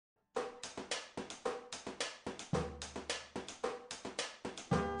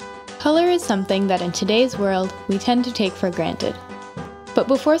Color is something that in today's world we tend to take for granted. But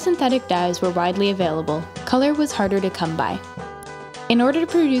before synthetic dyes were widely available, color was harder to come by. In order to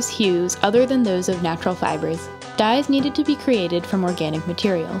produce hues other than those of natural fibers, dyes needed to be created from organic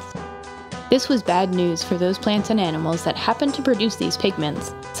materials. This was bad news for those plants and animals that happened to produce these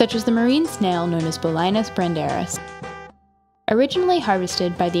pigments, such as the marine snail known as Bolinus brandaris. Originally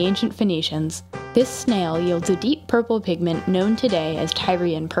harvested by the ancient Phoenicians, this snail yields a deep purple pigment known today as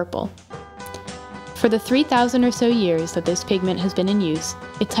Tyrian purple. For the 3,000 or so years that this pigment has been in use,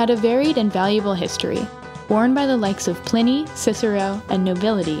 it's had a varied and valuable history, worn by the likes of Pliny, Cicero, and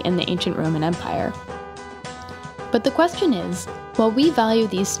nobility in the ancient Roman Empire. But the question is, while we value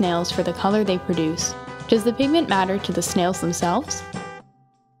these snails for the color they produce, does the pigment matter to the snails themselves?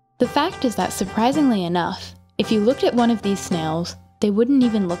 The fact is that, surprisingly enough, if you looked at one of these snails, they wouldn't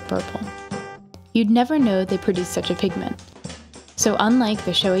even look purple. You'd never know they produce such a pigment. So unlike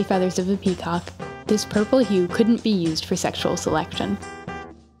the showy feathers of a peacock, this purple hue couldn't be used for sexual selection.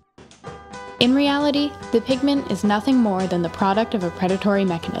 In reality, the pigment is nothing more than the product of a predatory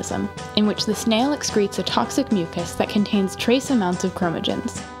mechanism, in which the snail excretes a toxic mucus that contains trace amounts of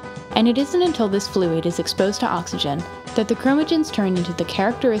chromogens. And it isn't until this fluid is exposed to oxygen that the chromogens turn into the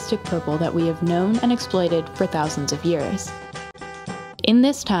characteristic purple that we have known and exploited for thousands of years. In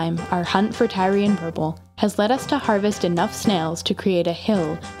this time, our hunt for Tyrian purple has led us to harvest enough snails to create a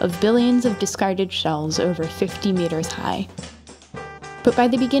hill of billions of discarded shells over 50 meters high. But by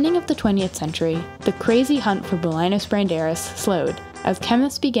the beginning of the 20th century, the crazy hunt for Bolinus brandaris slowed as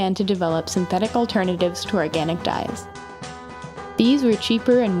chemists began to develop synthetic alternatives to organic dyes. These were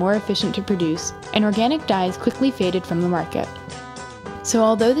cheaper and more efficient to produce, and organic dyes quickly faded from the market. So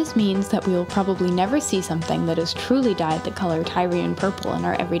although this means that we will probably never see something that is truly dyed the color Tyrian purple in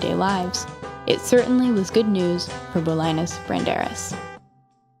our everyday lives, it certainly was good news for Bolinus brandaris.